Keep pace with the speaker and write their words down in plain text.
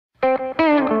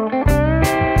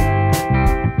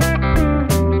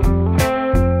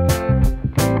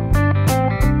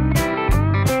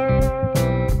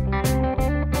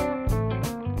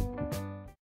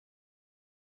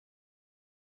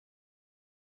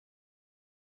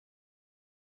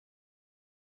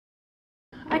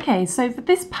Okay, so for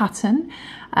this pattern,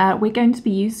 we're going to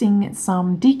be using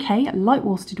some DK light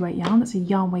worsted weight yarn. That's a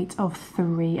yarn weight of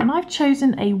 3, and I've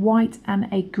chosen a white and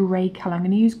a grey colour. I'm going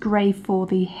to use grey for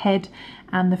the head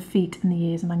and the feet and the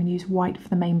ears, and I'm going to use white for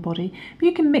the main body. But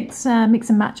you can mix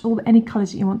and match any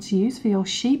colours that you want to use for your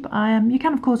sheep. You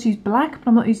can of course use black, but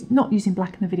I'm not using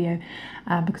black in the video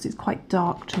because it's quite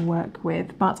dark to work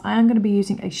with. But I am going to be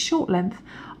using a short length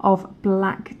of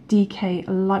black DK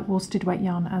light worsted weight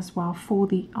yarn as well for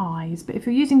the eyes. But if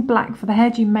you're using black for the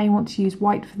head, you may want to use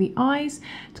white for the eyes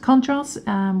to contrast,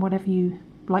 whatever you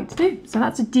like to do. So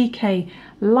that's a DK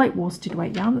light worsted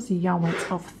weight yarn. That's a yarn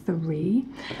weight of 3,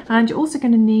 and you're also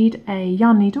going to need a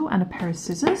yarn needle and a pair of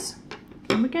scissors,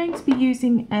 and we're going to be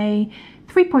using a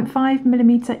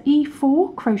 3.5mm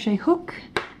E4 crochet hook,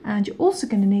 and you're also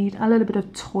going to need a little bit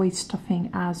of toy stuffing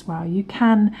as well. You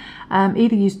can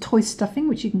either use toy stuffing,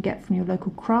 which you can get from your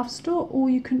local craft store, or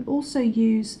you can also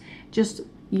use just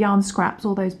yarn scraps,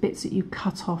 all those bits that you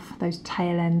cut off, those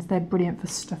tail ends. They're brilliant for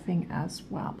stuffing as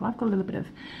well. But I've got a little bit of,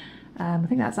 I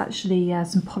think that's actually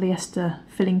some polyester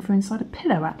filling for inside a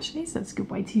pillow actually, so that's a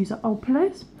good way to use our old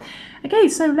pillows. Okay,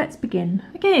 so let's begin.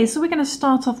 Okay, so we're going to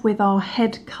start off with our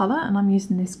head colour, and I'm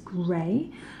using this grey.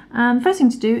 And the first thing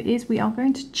to do is we are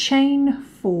going to chain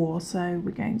 4. So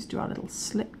we're going to do our little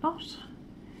slip knot,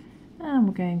 and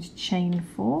we're going to chain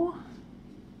 4,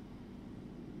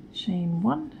 chain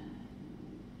 1,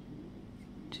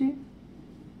 2,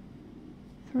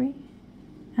 3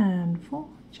 and 4,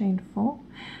 chain 4.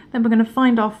 Then we're going to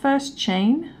find our first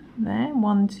chain there,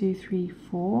 1, 2, 3,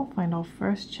 4, find our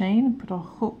first chain and put our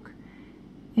hook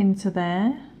into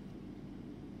there,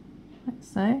 like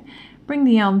so. Bring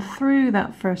the yarn through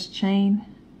that first chain,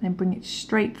 then bring it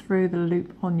straight through the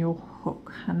loop on your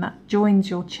hook, and that joins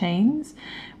your chains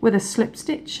with a slip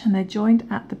stitch, and they're joined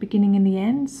at the beginning and the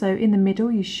end. So in the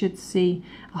middle you should see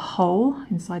a hole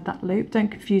inside that loop. Don't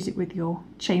confuse it with your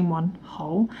chain 1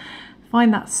 hole.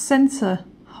 Find that center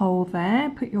hole there,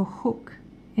 put your hook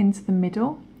into the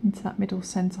middle, into that middle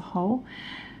center hole,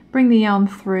 bring the yarn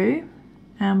through,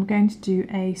 and we're going to do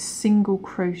a single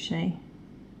crochet.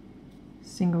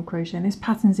 And this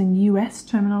pattern's in US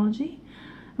terminology.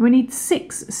 We need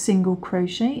 6 single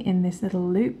crochet in this little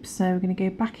loop, so we're going to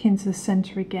go back into the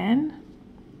center again,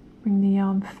 bring the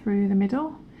yarn through the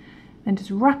middle, then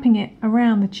just wrapping it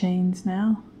around the chains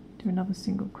now, do another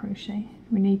single crochet.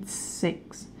 We need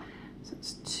 6, so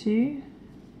it's 2,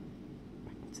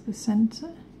 back into the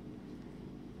center,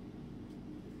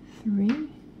 3,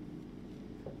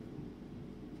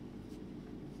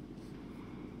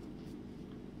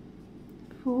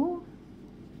 4,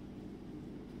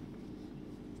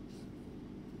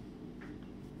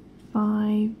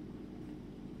 5,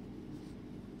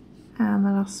 and the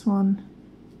last one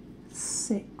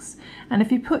 6. And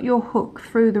if you put your hook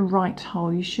through the right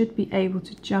hole, you should be able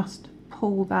to just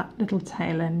pull that little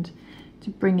tail end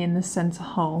to bring in the center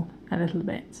hole a little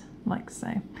bit, like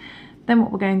so. Then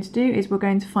what we're going to do is we're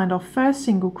going to find our first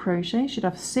single crochet. Should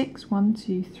have 6, 1,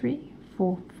 2, 3,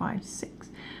 4, 5, 6.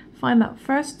 Find that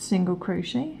first single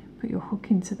crochet, put your hook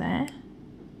into there,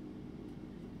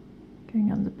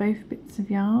 going under both bits of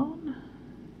yarn,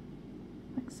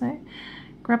 like so.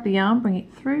 Grab the yarn, bring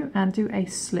it through and do a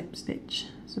slip stitch.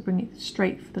 So bring it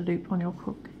straight for the loop on your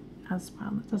hook as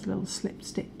well. That does a little slip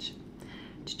stitch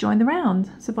to join the round.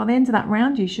 So by the end of that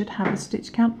round you should have a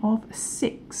stitch count of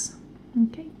 6.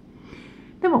 Okay.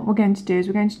 Then what we're going to do is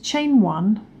we're going to chain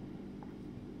 1,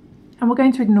 and we're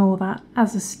going to ignore that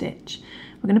as a stitch.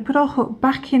 We're going to put our hook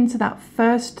back into that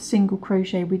first single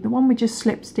crochet with the one we just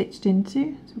slip stitched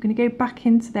into. So we're going to go back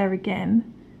into there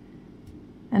again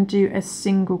and do a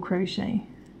single crochet,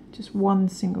 just 1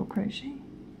 single crochet.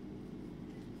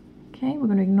 Okay, we're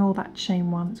going to ignore that chain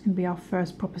 1. It's going to be our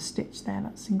first proper stitch there,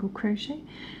 that single crochet.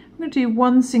 We're going to do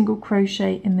 1 single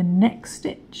crochet in the next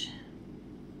stitch.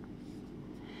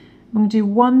 I'm going to do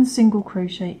 1 single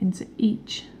crochet into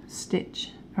each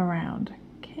stitch around.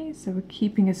 Okay, so we're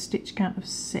keeping a stitch count of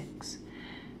 6.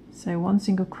 So 1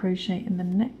 single crochet in the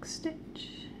next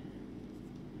stitch,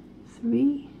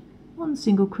 3, 1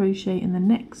 single crochet in the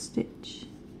next stitch,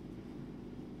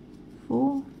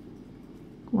 4,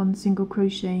 1 single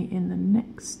crochet in the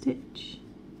next stitch,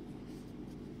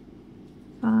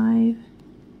 5,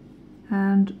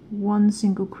 and 1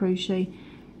 single crochet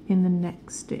in the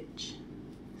next stitch,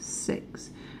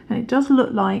 6. And it does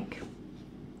look like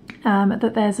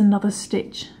that there's another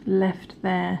stitch left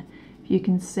there, if you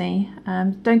can see.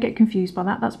 Don't get confused by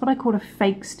that. That's what I call a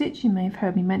fake stitch. You may have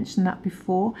heard me mention that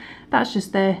before. That's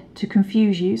just there to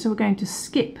confuse you. So we're going to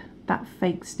skip that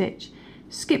fake stitch,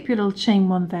 skip your little chain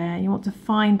one there. You want to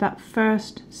find that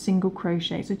first single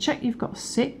crochet. So check you've got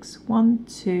 6. 1,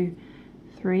 2,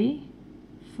 3,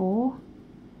 4,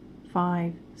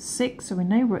 5, 6. So we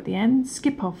know we're at the end.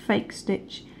 Skip our fake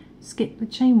stitch, skip the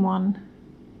chain one.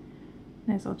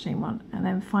 There's our chain one, and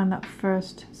then find that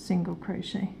first single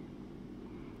crochet.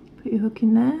 Put your hook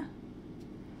in there.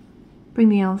 Bring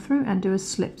the yarn through and do a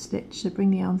slip stitch. So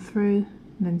bring the yarn through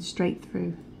and then straight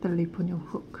through the loop on your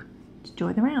hook to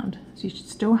join the round. So you should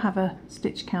still have a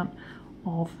stitch count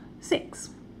of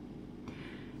 6.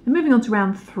 And moving on to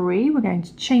round 3, we're going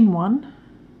to chain 1.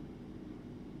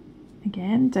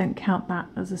 Again, don't count that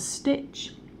as a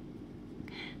stitch.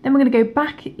 Then we're going to go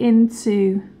back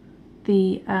into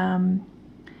the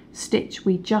stitch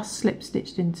we just slip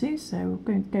stitched into. So we're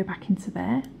going to go back into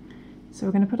there. So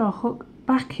we're going to put our hook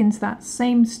back into that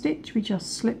same stitch we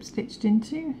just slip stitched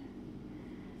into.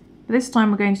 This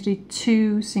time we're going to do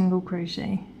 2 single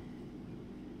crochet.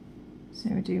 So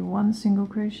we do 1 single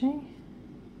crochet, and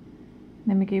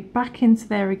then we go back into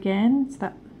there again to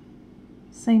that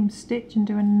same stitch and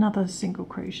do another single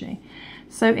crochet.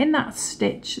 So in that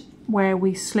stitch where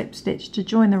we slip stitch to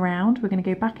join the round, we're going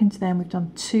to go back into there and we've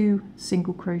done 2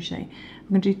 single crochet.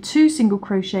 We're going to do 2 single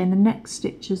crochet in the next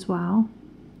stitch as well.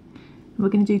 And we're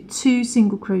going to do 2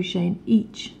 single crochet in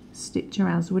each stitch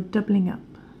around, so we're doubling up.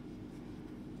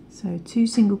 So 2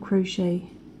 single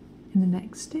crochet in the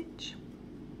next stitch,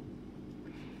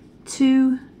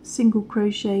 2 single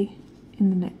crochet in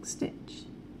the next stitch,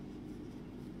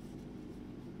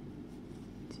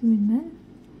 2 in there,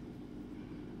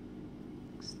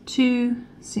 2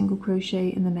 single crochet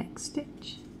in the next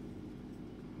stitch,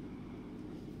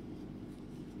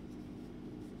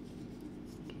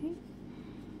 okay,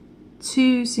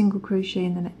 2 single crochet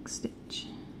in the next stitch,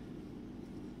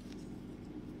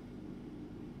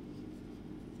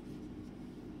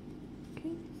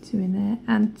 okay, 2 in there,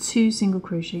 and 2 single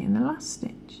crochet in the last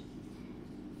stitch.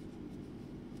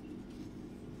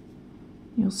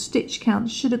 Your stitch count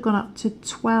should have gone up to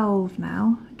 12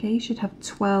 now. Okay, you should have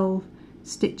 12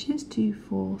 stitches. 2,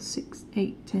 4, 6,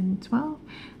 8, 10, 12.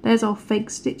 There's our fake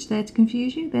stitch there to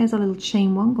confuse you. There's our little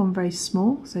chain one gone very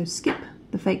small. So skip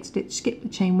the fake stitch, skip the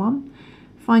chain one.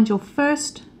 Find your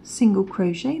first single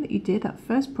crochet that you did, that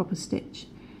first proper stitch,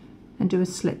 and do a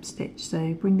slip stitch.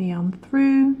 So bring the yarn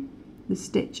through the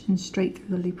stitch and straight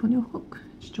through the loop on your hook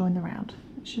to join the round.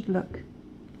 It should look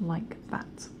like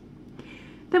that.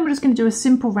 Then we're just going to do a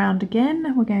simple round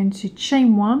again. We're going to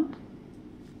chain 1.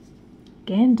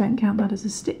 Again, don't count that as a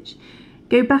stitch.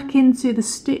 Go back into the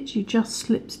stitch you just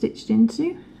slip stitched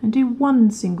into and do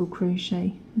 1 single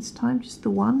crochet. This time just the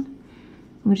 1.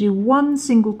 I'm going to do 1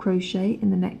 single crochet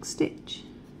in the next stitch.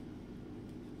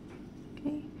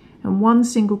 Okay, and 1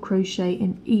 single crochet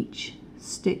in each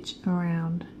stitch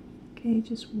around. Okay,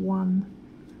 just 1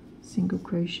 single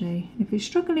crochet. And if you're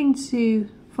struggling to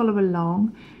follow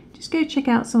along, just go check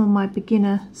out some of my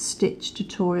beginner stitch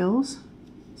tutorials,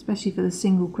 especially for the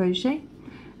single crochet,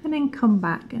 and then come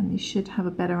back and you should have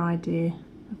a better idea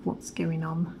of what's going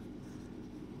on.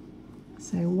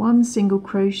 So 1 single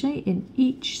crochet in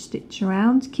each stitch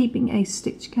around, keeping a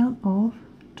stitch count of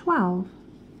 12.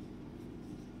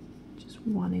 Just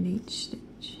 1 in each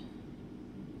stitch.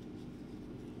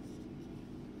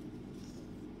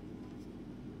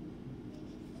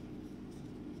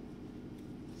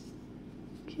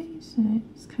 Okay, so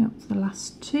let's count to the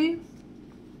last 2,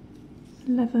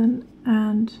 11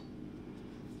 and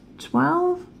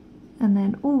 12, and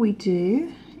then all we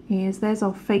do is, there's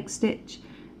our fake stitch,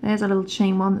 there's our little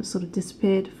chain one that sort of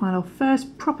disappeared. Find our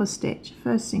first proper stitch,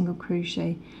 first single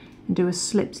crochet, and do a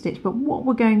slip stitch. But what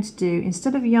we're going to do,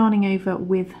 instead of yarning over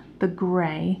with the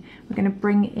grey, we're going to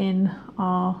bring in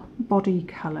our body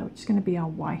colour, which is going to be our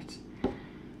white.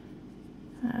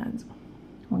 And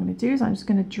what I'm going to do is I'm just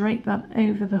going to drape that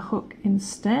over the hook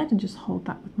instead and just hold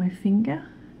that with my finger.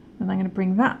 And I'm going to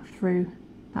bring that through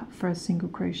that first single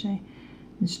crochet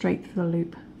and straight through the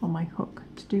loop on my hook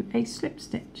to do a slip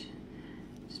stitch.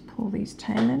 Just pull these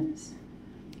tail ends.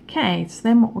 Okay, so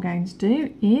then what we're going to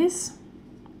do is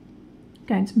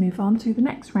going to move on to the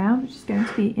next round, which is going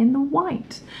to be in the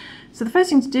white. So the first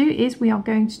thing to do is we are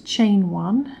going to chain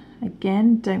 1.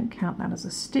 Again, don't count that as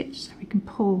a stitch, so we can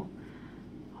pull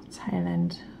tail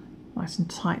end nice and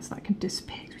tight so that can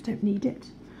disappear because we don't need it.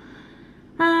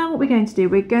 And what we're going to do,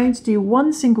 we're going to do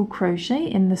 1 single crochet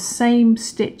in the same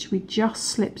stitch we just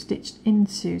slip stitched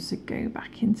into. So go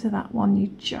back into that one you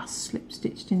just slip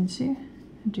stitched into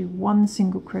and do 1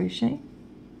 single crochet.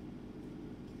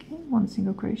 Okay, 1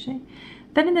 single crochet.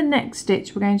 Then in the next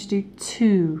stitch we're going to do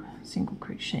 2 single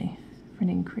crochet for an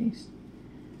increase.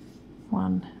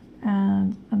 1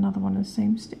 and another one of the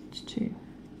same stitch, 2.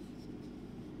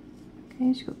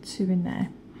 Okay, so you've got 2 in there.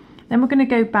 Then we're going to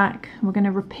go back and we're going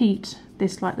to repeat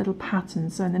this like little pattern.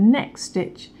 So in the next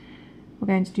stitch we're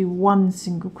going to do 1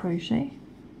 single crochet,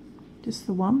 just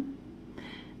the 1.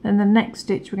 Then the next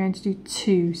stitch we're going to do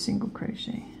 2 single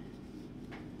crochet,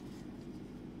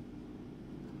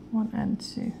 1 and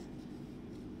 2.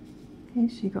 Okay,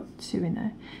 so you've got 2 in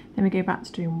there. Then we go back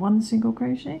to doing 1 single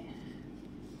crochet,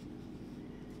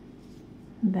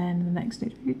 and then the next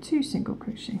stitch we do 2 single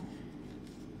crochet.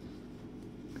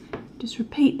 Just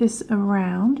repeat this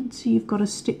around until you've got a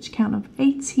stitch count of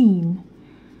 18.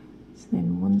 So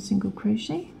then 1 single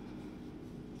crochet,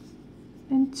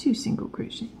 then 2 single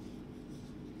crochet.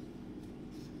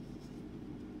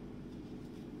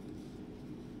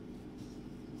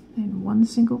 Then 1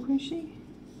 single crochet,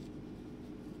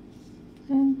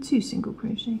 and 2 single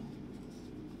crochet.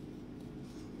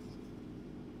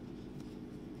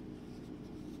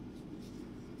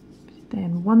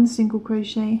 Then 1 single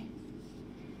crochet,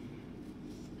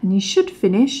 and you should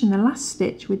finish in the last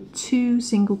stitch with 2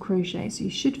 single crochet. So you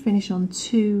should finish on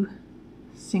 2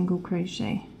 single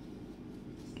crochet.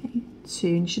 Okay, 2,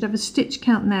 and you should have a stitch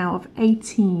count now of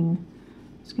 18.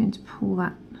 Just going to pull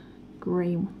that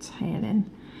grey tail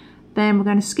in. Then we're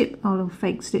going to skip our little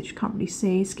fake stitch you can't really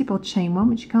see, skip our chain 1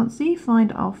 which you can't see,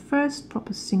 find our first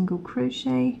proper single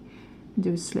crochet and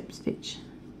do a slip stitch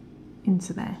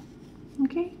into there,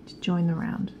 okay, to join the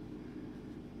round.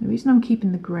 The reason I'm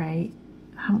keeping the grey,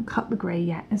 I haven't cut the grey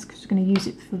yet, is because we're going to use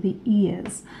it for the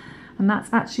ears, and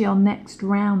that's actually our next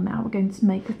round now. We're going to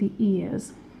make the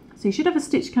ears. So you should have a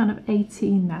stitch count of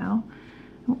 18 now.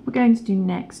 And what we're going to do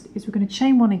next is we're going to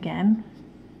chain 1 again,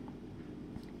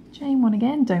 chain 1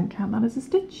 again, don't count that as a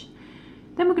stitch.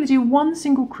 Then we're going to do 1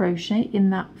 single crochet in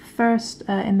that first,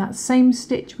 in that same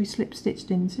stitch we slip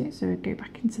stitched into. So we'll go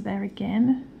back into there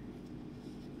again,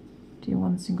 do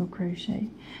 1 single crochet.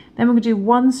 Then we're going to do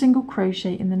 1 single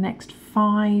crochet in the next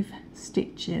 5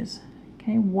 stitches.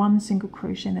 Okay, 1 single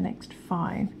crochet in the next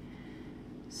 5.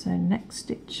 So next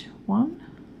stitch 1,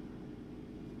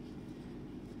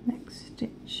 next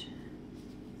stitch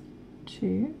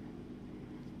 2,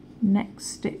 next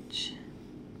stitch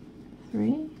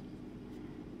 3,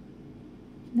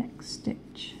 next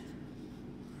stitch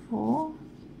 4,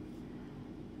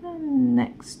 and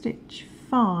next stitch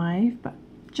 5. But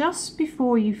just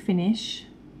before you finish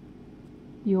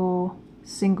your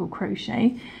single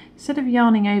crochet, instead of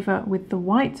yarning over with the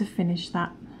white to finish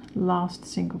that last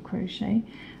single crochet,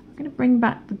 we're going to bring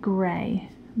back the grey.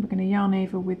 We're going to yarn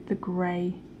over with the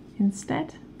grey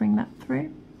instead, bring that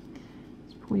through.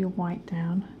 Pull your white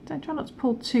down. Don't try not to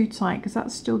pull too tight because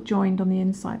that's still joined on the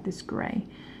inside, this grey.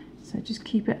 So just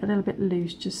keep it a little bit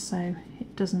loose just so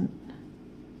it doesn't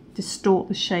distort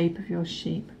the shape of your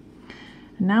sheep.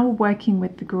 And now we're working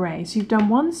with the grey. So you've done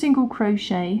 1 single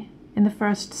crochet in the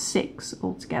first 6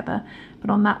 altogether, but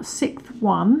on that 6th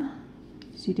one,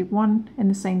 so you did 1 in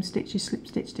the same stitch you slip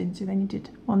stitched into, then you did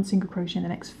 1 single crochet in the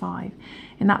next 5.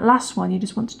 In that last one you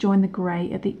just want to join the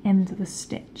grey at the end of the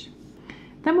stitch.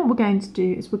 Then what we're going to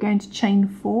do is we're going to chain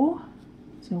 4.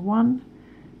 So 1,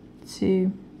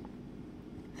 2,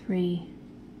 3,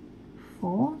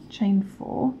 4, chain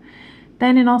 4.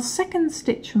 Then in our second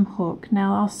stitch from hook,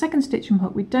 now our second stitch from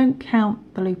hook, we don't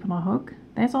count the loop on our hook.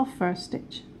 There's our first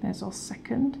stitch, there's our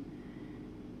second.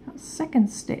 That second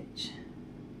stitch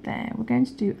there, we're going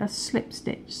to do a slip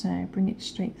stitch. So bring it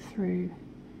straight through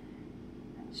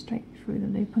the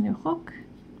loop on your hook.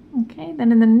 Okay,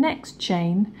 then in the next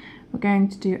chain, we're going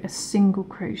to do a single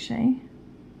crochet.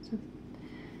 So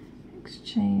next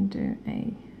chain, do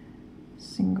a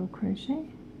single crochet.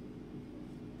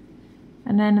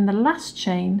 And then in the last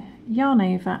chain, yarn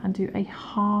over and do a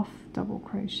half double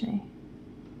crochet.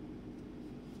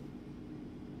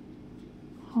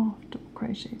 Half double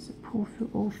crochet, so pull through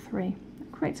all 3.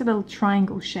 It creates a little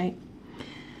triangle shape.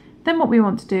 Then what we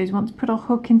want to do is we want to put our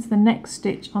hook into the next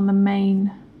stitch on the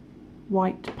main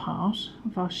white part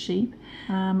of our sheep,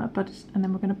 and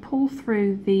then we're going to pull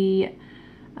through the,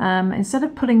 instead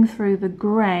of pulling through the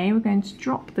grey, we're going to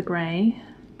drop the grey,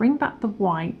 bring back the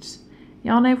white,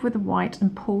 yarn over with the white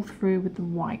and pull through with the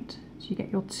white, so you get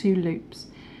your 2 loops.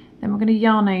 Then we're going to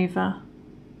yarn over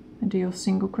and do your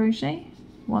single crochet,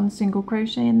 1 single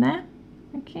crochet in there.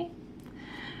 Okay.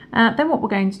 Then what we're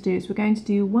going to do is we're going to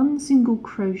do 1 single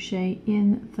crochet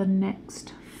in the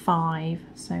next 5.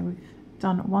 So we've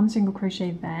done 1 single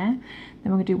crochet there,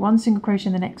 then we're going to do 1 single crochet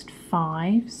in the next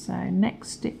 5. So next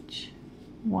stitch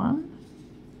 1,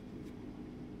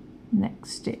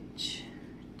 next stitch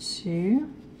 2,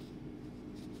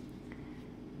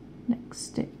 next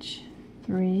stitch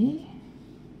 3,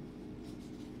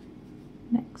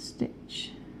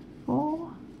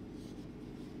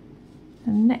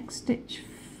 and next stitch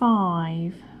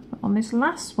 5. But on this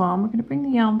last one we're going to bring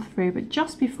the yarn through, but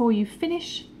just before you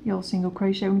finish your single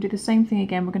crochet we're going to do the same thing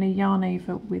again. We're going to yarn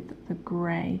over with the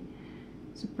grey,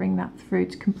 so bring that through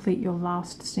to complete your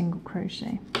last single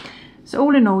crochet. So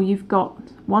all in all you've got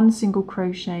 1 single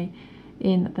crochet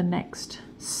in the next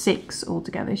 6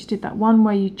 altogether. You did that one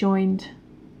where you joined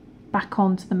back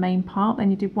onto the main part, then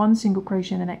you did 1 single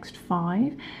crochet in the next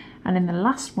 5, and in the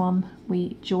last one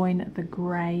we join the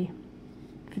grey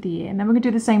for the ear. And then we're going to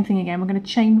do the same thing again. We're going to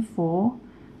chain 4,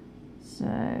 so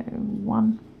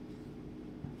 1,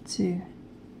 2,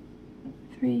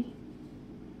 3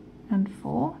 and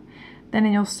 4. Then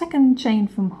in your second chain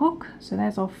from hook, so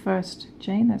there's our first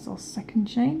chain, there's our second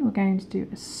chain, we're going to do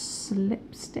a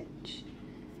slip stitch.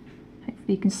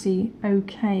 Hopefully you can see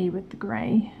okay with the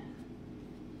grey.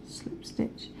 Slip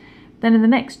stitch. Then in the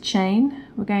next chain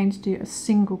we're going to do a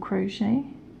single crochet,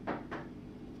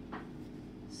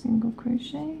 single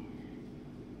crochet.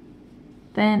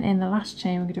 Then in the last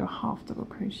chain we're going to do a half double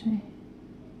crochet,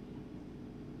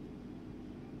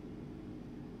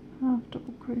 half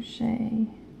double crochet.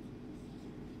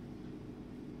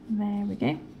 There we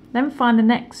go. Then find the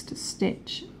next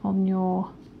stitch on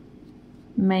your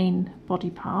main body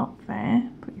part there,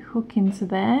 put your hook into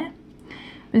there.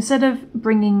 Instead of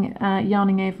bringing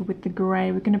yarning over with the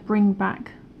grey, we're going to bring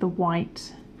back the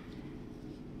white,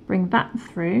 bring that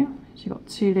through, so you've got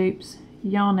 2 loops,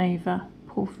 yarn over,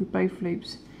 pull through both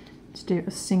loops to do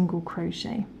a single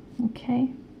crochet.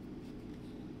 Okay,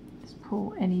 just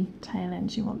pull any tail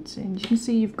ends you want to, and you can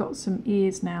see you've got some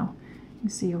ears now. You can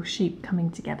see your sheep coming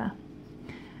together.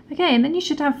 Okay, and then you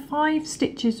should have 5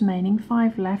 stitches remaining,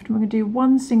 5 left, and we're going to do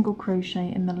 1 single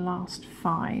crochet in the last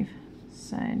 5.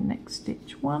 So next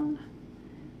stitch 1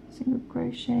 single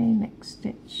crochet, next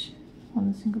stitch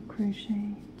 1 single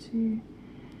crochet, 2,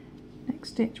 next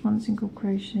stitch 1 single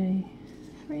crochet,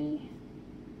 3,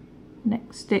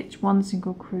 next stitch 1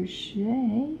 single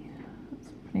crochet,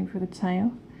 that's putting through the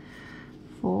tail,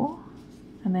 4,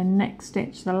 and then next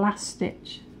stitch, the last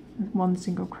stitch, 1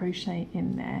 single crochet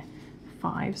in there,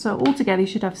 5. So altogether you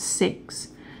should have 6.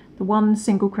 The 1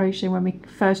 single crochet when we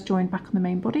first joined back on the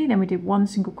main body, then we did 1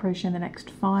 single crochet in the next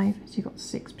 5, so you've got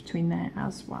 6 between there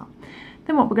as well.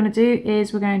 Then what we're going to do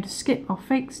is we're going to skip our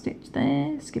fake stitch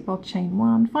there, skip our chain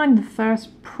 1, find the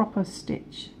first proper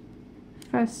stitch,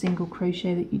 first single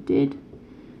crochet that you did,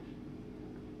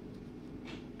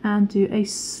 and do a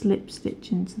slip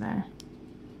stitch into there.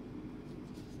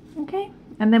 Okay,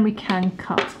 and then we can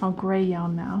cut our grey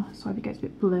yarn now. Sorry if it gets a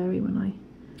bit blurry when I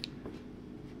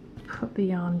put the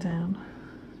yarn down.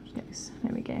 Let's get this.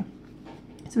 There we go.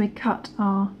 So we cut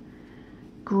our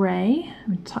grey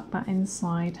and tuck that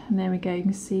inside, and there we go. You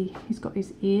can see he's got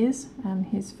his ears and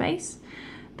his face.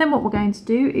 Then what we're going to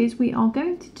do is we are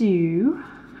going to do,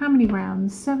 how many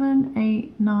rounds? 7,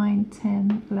 8, 9,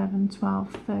 10, 11,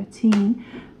 12, 13.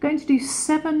 We're going to do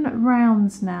 7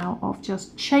 rounds now of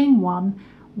just chain 1,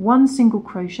 1 single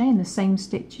crochet in the same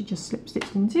stitch you just slip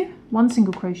stitched into, 1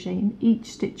 single crochet in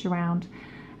each stitch around,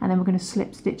 and then we're going to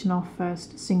slip stitch in our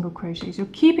first single crochet. So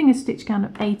you're keeping a stitch count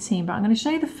of 18, but I'm going to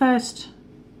show you the first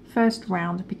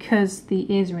round because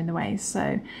the ears are in the way.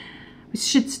 So we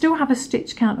should still have a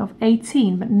stitch count of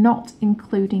 18, but not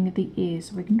including the ears.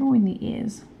 So we're ignoring the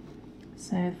ears.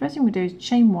 So the first thing we do is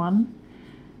chain 1,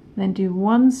 then do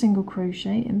 1 single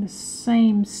crochet in the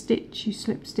same stitch you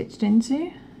slip stitched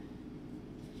into.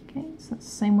 Okay, so that's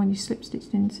the same one you slip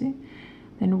stitched into.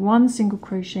 Then 1 single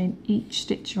crochet in each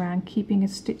stitch around, keeping a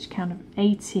stitch count of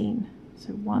 18.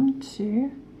 So 1,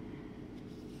 2,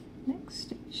 next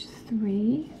stitch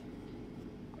 3,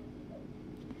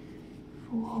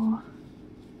 4,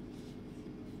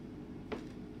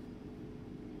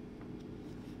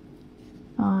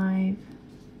 5,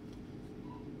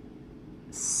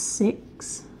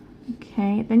 6.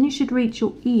 Okay, then you should reach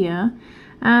your ear,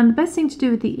 and the best thing to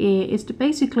do with the ear is to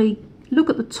basically look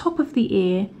at the top of the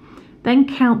ear, then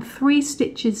count 3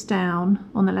 stitches down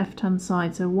on the left hand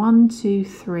side. So 1, 2,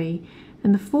 3,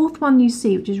 and the 4th one you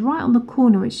see, which is right on the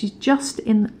corner, which is just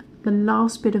in the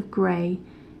last bit of grey,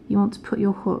 you want to put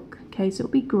your hook. Okay, so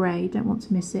it'll be grey, don't want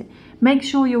to miss it. Make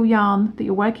sure your yarn that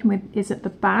you're working with is at the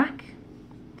back,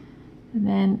 and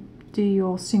then do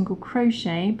your single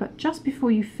crochet, but just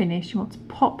before you finish you want to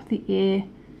pop the ear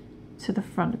to the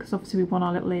front, because obviously we want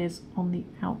our little ears on the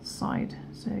outside.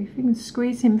 So if you can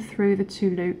squeeze him through the 2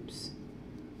 loops,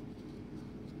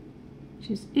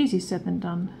 which is easier said than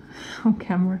done on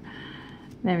camera.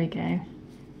 There we go.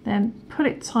 Then pull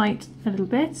it tight a little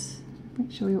bit,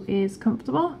 make sure your ear's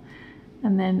comfortable,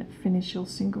 and then finish your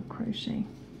single crochet.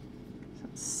 So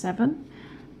that's 7.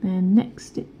 Then next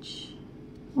stitch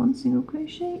 1 single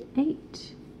crochet,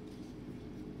 8,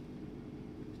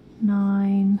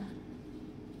 9,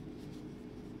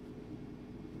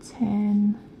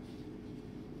 10,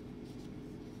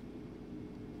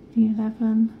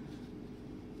 11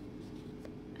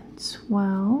 and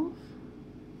 12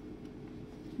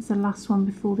 is the last one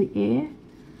before the ear.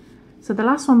 So the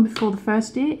last one before the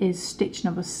first ear is stitch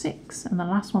number 6, and the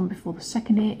last one before the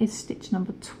second ear is stitch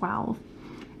number 12.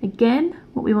 Again,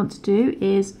 what we want to do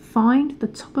is find the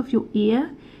top of your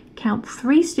ear, count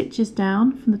 3 stitches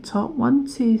down from the top, 1,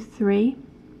 2, 3.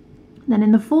 Then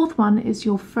in the fourth one is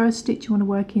your first stitch you want to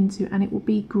work into, and it will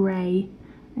be grey.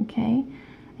 Okay,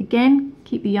 again,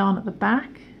 keep the yarn at the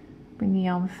back, bring the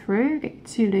yarn through, get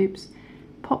your 2 loops,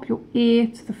 pop your ear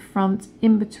to the front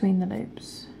in between the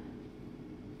loops.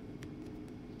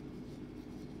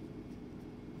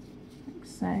 Like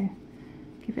so.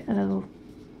 Give it a little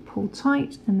pull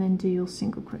tight and then do your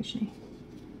single crochet.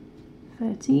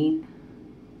 13,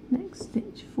 next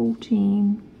stitch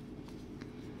 14,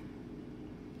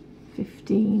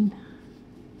 15,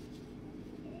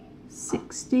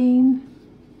 16,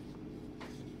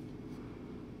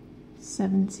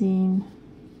 17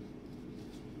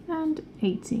 and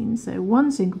 18. So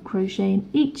 1 single crochet in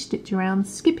each stitch around,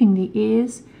 skipping the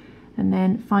ears, and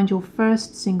then find your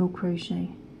first single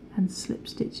crochet and slip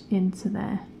stitch into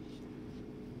there.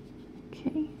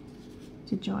 Okay,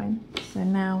 to join. So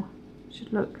now it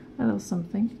should look a little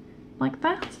something like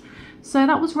that. So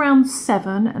that was round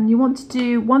 7, and you want to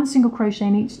do 1 single crochet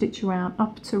in each stitch around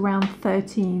up to round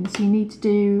 13. So you need to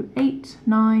do 8,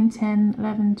 9, 10,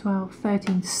 11, 12,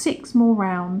 13, 6 more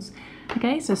rounds.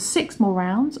 Okay, so 6 more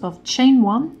rounds of chain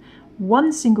 1,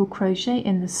 1 single crochet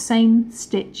in the same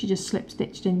stitch you just slip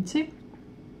stitched into,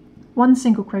 1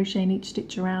 single crochet in each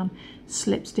stitch around,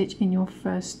 slip stitch in your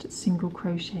first single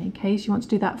crochet. Okay, so you want to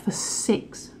do that for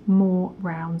 6 more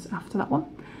rounds after that one.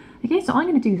 Okay, so I'm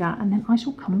going to do that and then I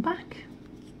shall come back.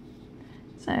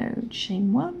 So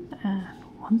chain 1 and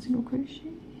 1 single crochet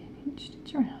in each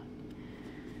stitch around.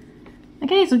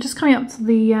 Okay, so I'm just coming up to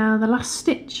the last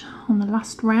stitch on the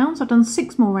last round. So I've done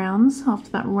 6 more rounds after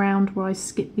that round where I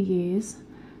skipped the ears,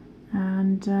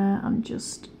 and I'm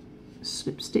just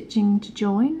slip stitching to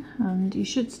join, and you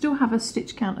should still have a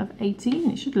stitch count of 18.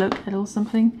 It should look a little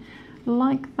something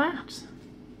like that.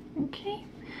 Okay,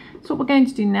 so what we're going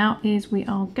to do now is we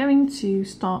are going to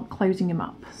start closing them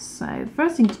up. So the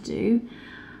first thing to do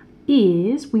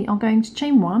is we are going to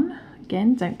chain 1.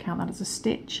 Again, don't count that as a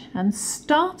stitch, and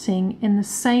starting in the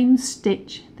same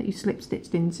stitch that you slip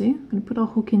stitched into, I'm going to put our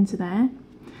hook into there.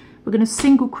 We're going to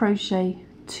single crochet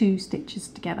 2 stitches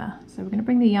together. So we're going to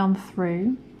bring the yarn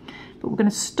through, but we're going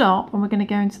to stop and we're going to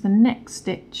go into the next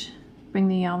stitch, bring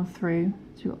the yarn through,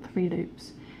 so we've got 3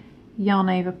 loops, yarn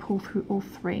over, pull through all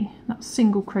 3. That's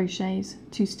single crochets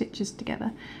 2 stitches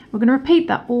together. We're going to repeat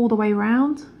that all the way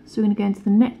around. So we're going to go into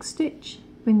the next stitch,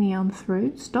 bring the yarn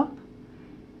through, stop,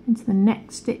 into the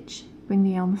next stitch, bring the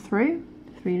yarn through,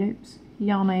 3 loops,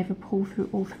 yarn over, pull through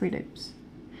all 3 loops.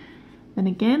 Then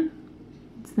again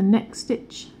into the next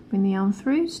stitch, bring the yarn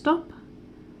through, stop,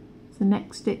 to the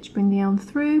next stitch, bring the yarn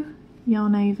through,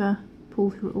 yarn over,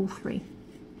 pull through all 3.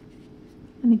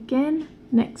 And again,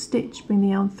 next stitch, bring the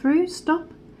yarn through, stop,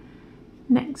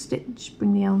 next stitch,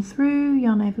 bring the yarn through,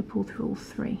 yarn over, pull through all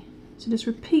 3. So just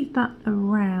repeat that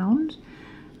around.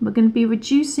 We're going to be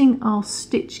reducing our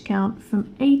stitch count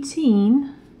from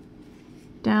 18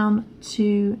 down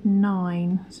to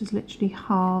 9. This is literally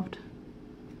halved.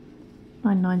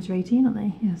 9 9s are 18, aren't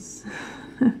they? Yes.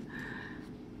 So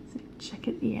check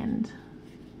at the end.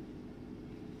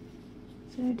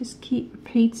 So just keep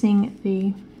repeating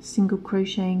the single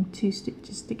crocheting 2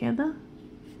 stitches together.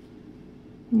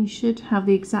 And you should have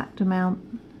the exact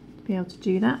amount to be able to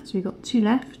do that. So we've got 2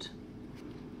 left.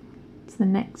 To the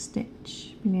next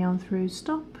stitch, bring the yarn through,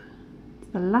 stop,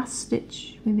 to the last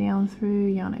stitch, bring the yarn through,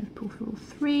 yarn over, pull through all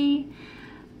 3.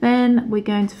 Then we're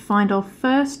going to find our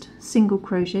first single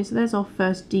crochet. So there's our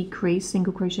first decrease,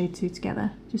 single crochet 2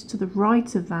 together. Just to the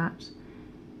right of that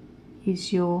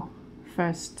is your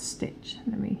first stitch.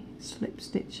 Let me slip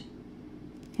stitch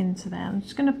into there. I'm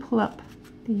just going to pull up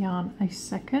the yarn a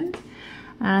second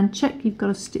and check you've got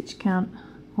a stitch count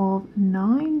of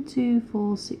 9, 2,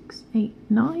 4, 6, 8,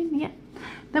 9. Yeah.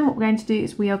 Then what we're going to do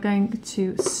is we are going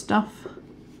to stuff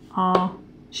our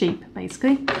sheep,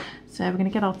 basically. So we're going to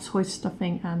get our toy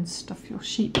stuffing and stuff your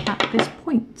sheep at this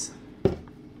point.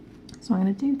 So I'm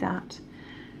going to do that,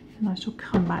 and I shall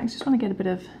come back. I just want to get a bit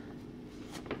of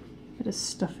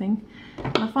stuffing.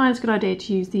 And I find it's a good idea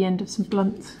to use the end of some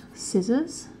blunt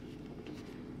scissors.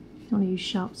 You want to use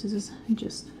sharp scissors and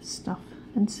just stuff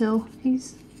until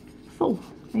he's full,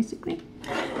 basically.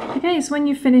 Okay, so when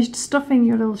you've finished stuffing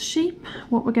your little sheep,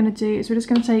 what we're going to do is we're just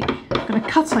going to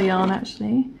cut our yarn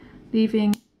actually,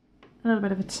 leaving a little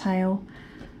bit of a tail,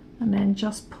 and then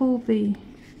just pull the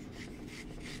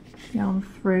yarn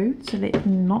through till it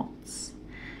knots.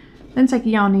 Then take a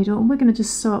yarn needle and we're going to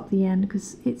just sew up the end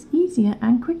because it's easier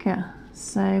and quicker.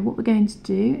 So what we're going to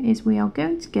do is we are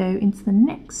going to go into the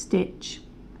next stitch,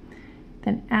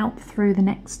 then out through the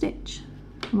next stitch.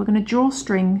 And we're going to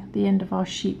drawstring the end of our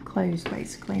sheep closed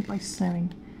basically by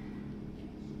sewing.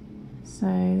 So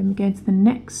then we go into the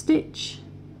next stitch,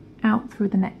 out through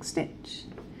the next stitch.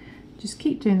 Just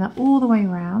keep doing that all the way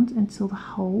around until the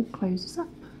hole closes up.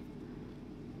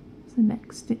 So the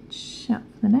next stitch, out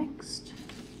for the next.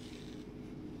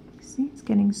 See, it's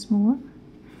getting smaller.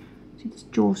 So just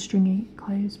drawstring it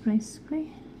closed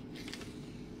basically.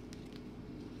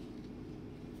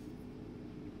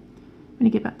 When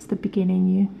you get back to the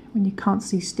beginning, when you can't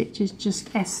see stitches,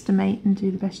 just estimate and do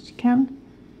the best you can.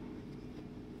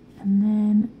 And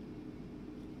then,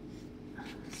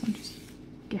 so I'm just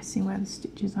guessing where the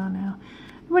stitches are now.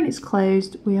 And when it's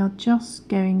closed, we are just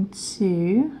going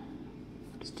to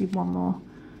just do one more.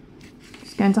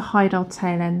 Just going to hide our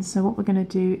tail end. So what we're going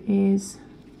to do is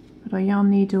put our yarn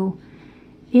needle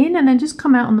in and then just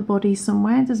come out on the body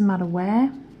somewhere, it doesn't matter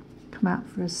where. Come out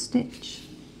for a stitch.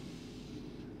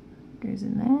 Goes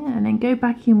in there, and then go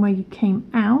back in where you came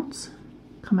out,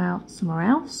 come out somewhere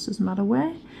else, doesn't matter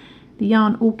where. The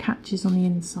yarn all catches on the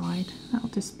inside, that'll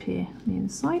disappear on the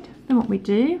inside. Then what we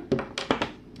do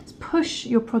is push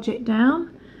your project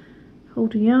down,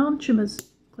 hold your yarn, trim as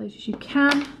close as you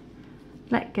can,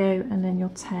 let go, and then your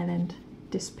tail end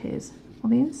disappears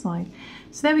on the inside.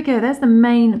 So there we go, there's the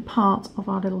main part of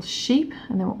our little sheep,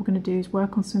 and then what we're going to do is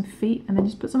work on some feet and then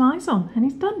just put some eyes on, and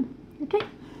it's done. Okay.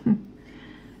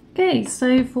 Okay,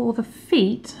 so for the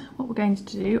feet, what we're going to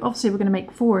do, obviously we're going to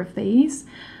make 4 of these,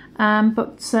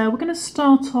 but we're going to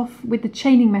start off with the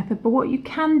chaining method, but what you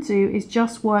can do is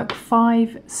just work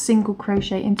 5 single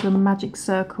crochet into a magic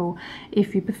circle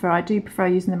if you prefer. I do prefer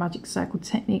using the magic circle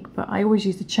technique, but I always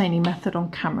use the chaining method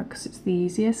on camera because it's the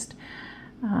easiest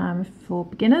for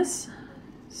beginners.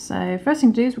 So first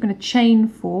thing to do is we're going to chain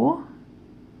 4.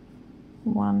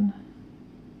 1,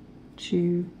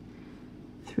 2,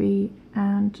 3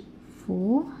 and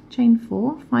 4, chain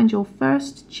 4, find your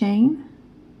first chain,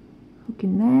 hook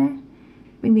in there,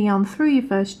 bring the yarn through your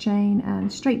first chain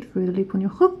and straight through the loop on your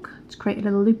hook to create a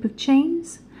little loop of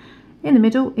chains. In the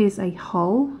middle is a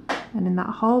hole, and in that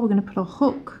hole we're going to put a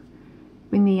hook,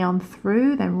 bring the yarn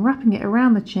through, then wrapping it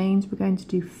around the chains we're going to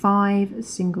do 5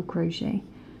 single crochet.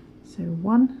 So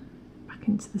 1, back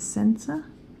into the center,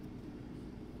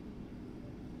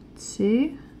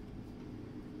 2,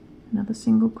 another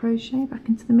single crochet back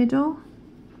into the middle,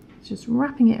 just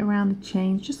wrapping it around the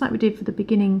chains just like we did for the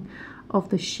beginning of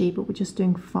the sheep, but we're just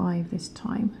doing 5 this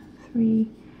time. 3,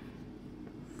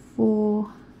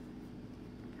 4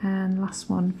 and last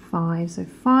one 5. So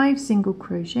 5 single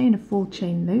crochet in a 4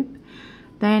 chain loop.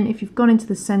 Then if you've gone into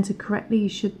the center correctly, you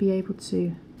should be able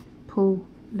to pull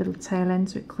a little tail end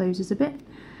so it closes a bit.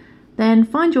 Then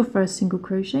find your first single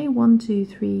crochet, 1, 2,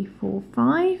 3, 4,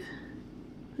 5,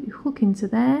 put your hook into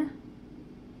there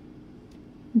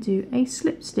and do a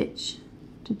slip stitch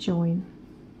to join.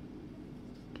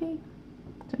 Okay,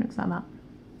 so it looks like that.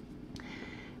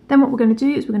 Then what we're going to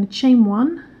do is we're going to chain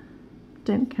 1,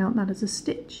 don't count that as a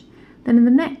stitch. Then in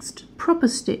the next proper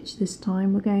stitch this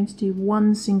time we're going to do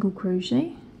 1 single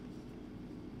crochet.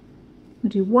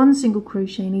 We'll do 1 single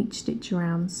crochet in each stitch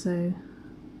around, so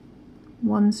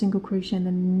 1 single crochet in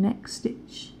the next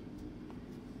stitch,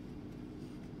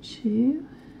 2,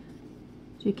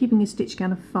 so you're keeping a stitch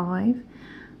count of 5,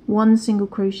 1 single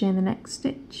crochet in the next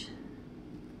stitch,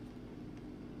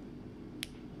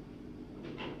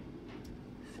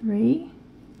 3,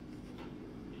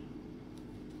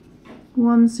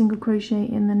 1 single crochet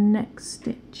in the next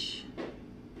stitch,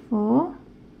 4,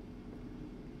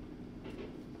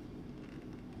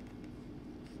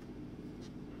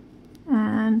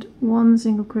 and 1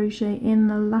 single crochet in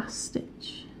the last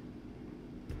stitch,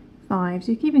 5.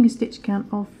 So you're keeping a stitch count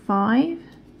of 5,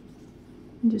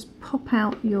 and just pop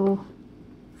out your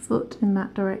foot in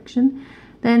that direction.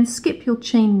 Then skip your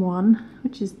chain 1,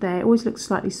 which is there, it always looks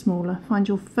slightly smaller. Find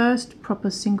your first proper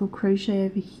single crochet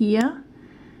over here,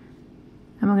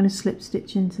 and we're going to slip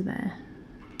stitch into there.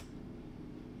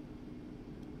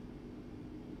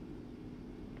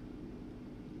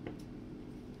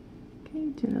 Okay,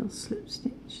 do a little slip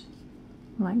stitch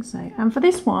like so. And for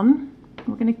this one,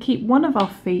 we're going to keep one of our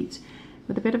feet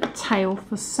with a bit of a tail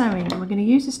for sewing, and we're going to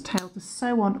use this tail to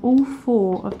sew on all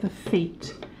 4 of the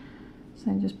feet.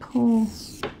 So just pull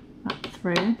that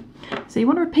through. So you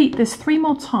want to repeat this 3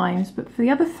 more times, but for the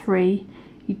other 3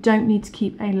 you don't need to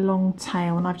keep a long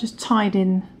tail, and I've just tied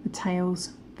in the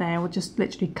tails there. We'll just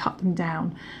literally cut them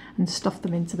down and stuff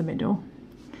them into the middle.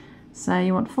 So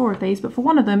you want 4 of these, but for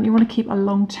one of them you want to keep a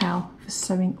long tail for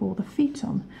sewing all the feet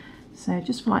on. So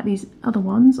just for like these other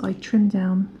ones, I trim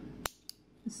down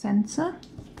the centre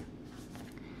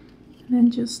and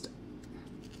then just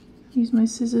use my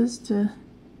scissors to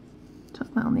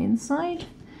tuck that on the inside.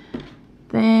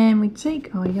 Then we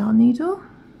take our yarn needle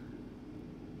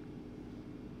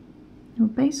and we'll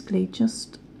basically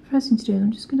just, first thing to do is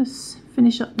I'm just going to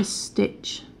finish up this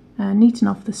stitch, neaten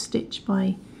off the stitch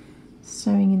by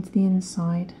sewing into the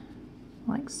inside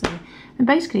like so, and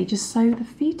basically just sew the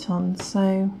feet on,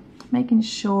 so making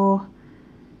sure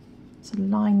to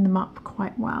line them up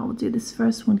quite well. We'll do this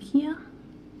first one here.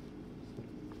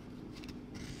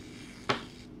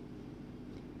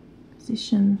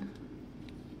 Position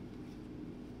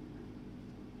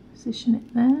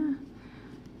it there, and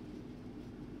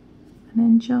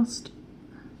then just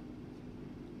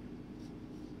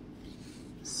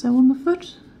sew on the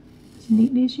foot as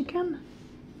neatly as you can.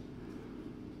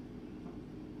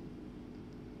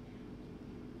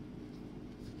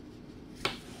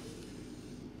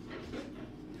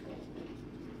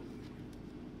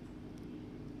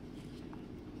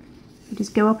 You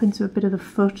just go up into a bit of the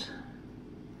foot,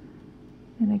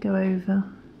 then I go over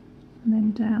and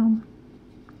then down.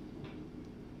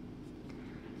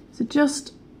 So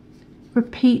just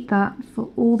repeat that for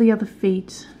all the other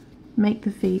feet. Make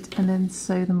the feet and then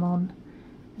sew them on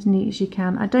as neat as you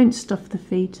can. I don't stuff the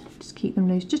feet, just keep them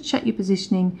loose. Just check your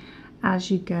positioning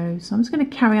as you go. So I'm just going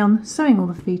to carry on sewing all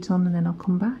the feet on and then I'll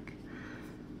come back.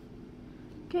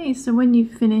 Okay, so when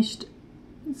you've finished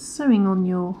sewing on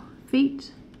your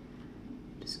feet,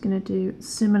 just going to do a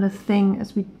similar thing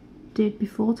as we did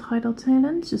before to hide our tail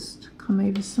ends. Just come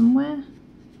over somewhere.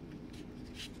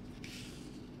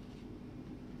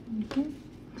 Okay.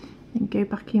 Then go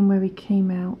back in where we came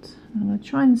out. I'm going to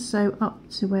try and sew up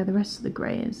to where the rest of the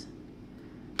grey is.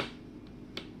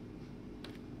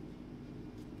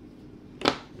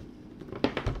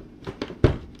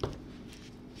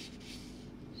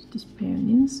 Just disappear on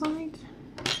the inside.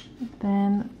 And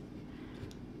then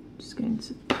I'm just going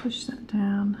to push that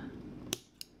down,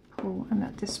 pull, and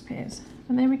that disappears.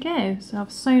 And there we go. So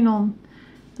I've sewn on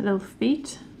the little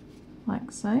feet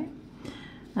like so.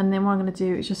 And then what I'm going to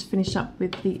do is just finish up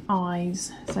with the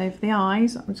eyes. So for the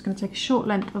eyes, I'm just going to take a short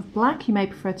length of black. You may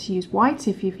prefer to use white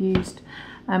if you've used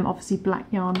obviously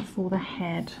black yarn for the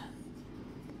head.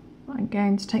 I'm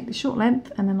going to take the short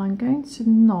length and then I'm going to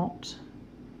knot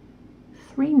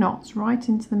 3 knots right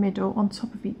into the middle on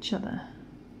top of each other.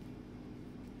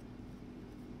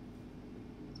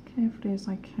 As carefully as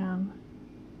I can.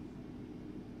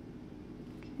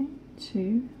 Okay,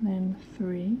 2, then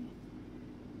 3.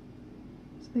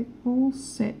 They all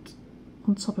sit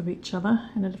on top of each other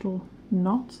in a little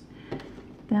knot.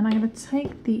 Then I'm going to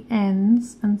take the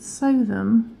ends and sew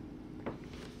them.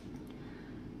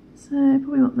 So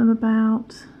probably want them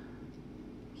about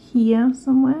here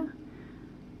somewhere.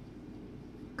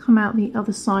 Come out the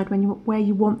other side where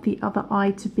you want the other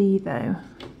eye to be though.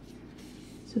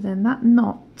 So then that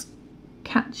knot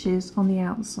catches on the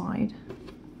outside.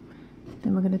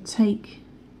 Then we're going to take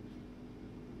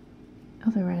the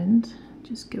other end.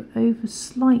 Just go over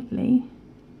slightly,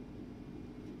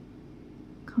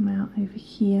 come out over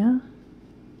here,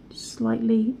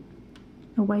 slightly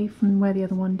away from where the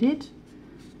other one did.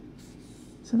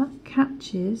 So that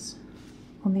catches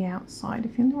on the outside.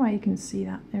 If in the way you can see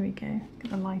that, there we go,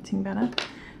 get the lighting better.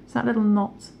 So that little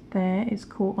knot there is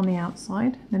caught on the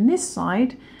outside. Then this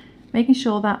side, making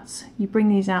sure that you bring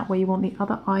these out where you want the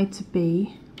other eye to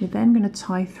be, we're then going to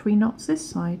tie 3 knots this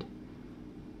side.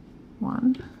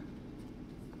 1,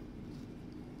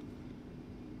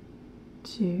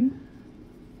 2,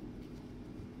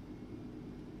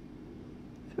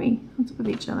 3 on top of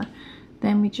each other.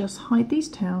 Then we just hide these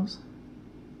tails.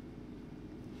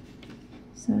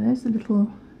 So there's the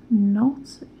little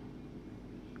knot.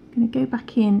 I'm going to go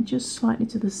back in just slightly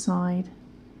to the side.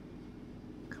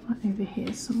 Come right over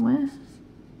here somewhere.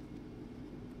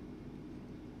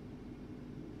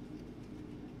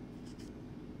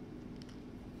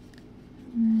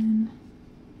 And then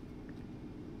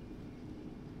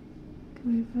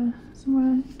go over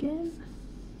somewhere again.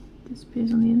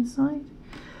 Disappears on the inside.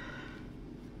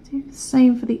 Do the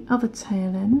same for the other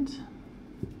tail end.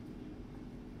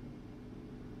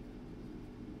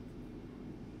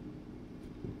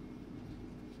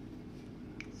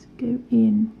 So go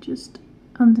in just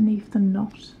underneath the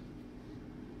knot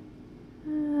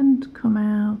and come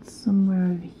out somewhere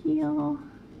over here.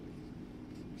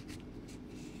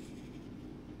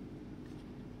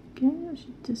 go, that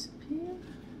should disappear.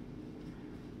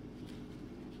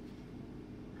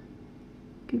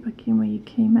 Go back in where you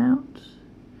came out.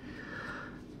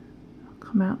 I'll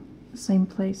come out the same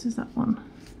place as that one.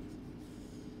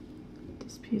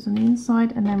 Disappears on the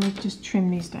inside, and then we just trim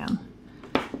these down.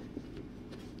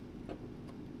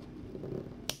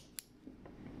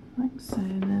 Like so,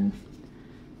 and then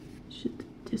it should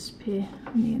disappear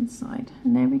on the inside.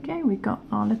 And there we go, we've got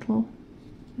our little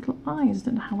eyes. I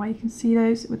don't know how well you can see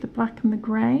those with the black and the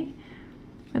grey.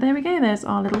 But there we go, there's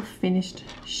our little finished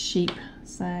sheep.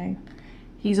 So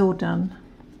he's all done.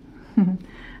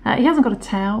 He hasn't got a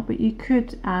tail, but you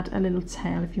could add a little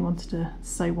tail if you wanted to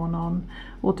sew one on,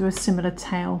 or do a similar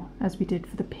tail as we did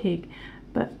for the pig.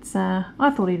 But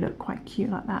I thought he looked quite cute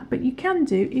like that. But you can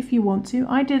do, if you want to,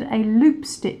 I did a loop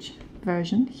stitch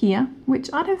version here, which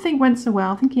I don't think went so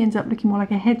well. I think he ends up looking more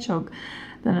like a hedgehog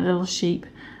than a little sheep.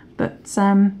 But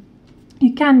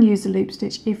you can use the loop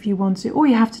stitch if you want to. All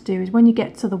you have to do is when you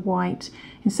get to the white,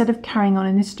 instead of carrying on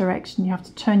in this direction, you have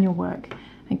to turn your work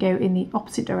and go in the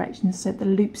opposite direction so the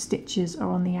loop stitches are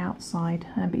on the outside.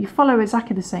 But you follow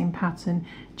exactly the same pattern,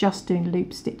 just doing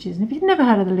loop stitches. And if you've never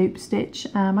heard of the loop stitch,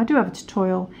 I do have a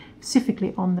tutorial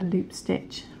specifically on the loop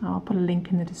stitch. I'll put a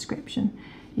link in the description.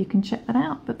 You can check that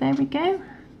out. But there we go.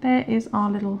 There is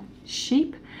our little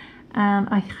sheep. And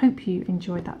I hope you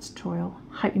enjoyed that tutorial.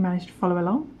 Hope you managed to follow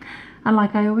along. And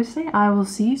like I always say, I will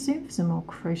see you soon for some more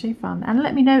crochet fun. And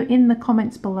let me know in the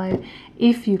comments below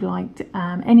if you'd liked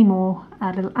any more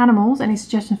little animals, any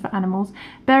suggestions for animals.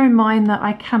 Bear in mind that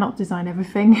I cannot design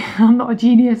everything. I'm not a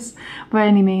genius by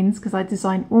any means, because I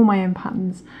design all my own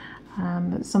patterns.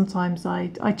 Sometimes I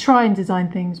try and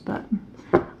design things, but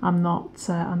I'm not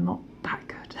that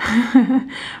good.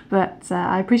 But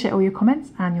I appreciate all your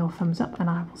comments and your thumbs up, and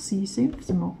I will see you soon for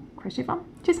some more crochet fun.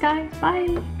 Cheers guys,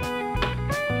 bye.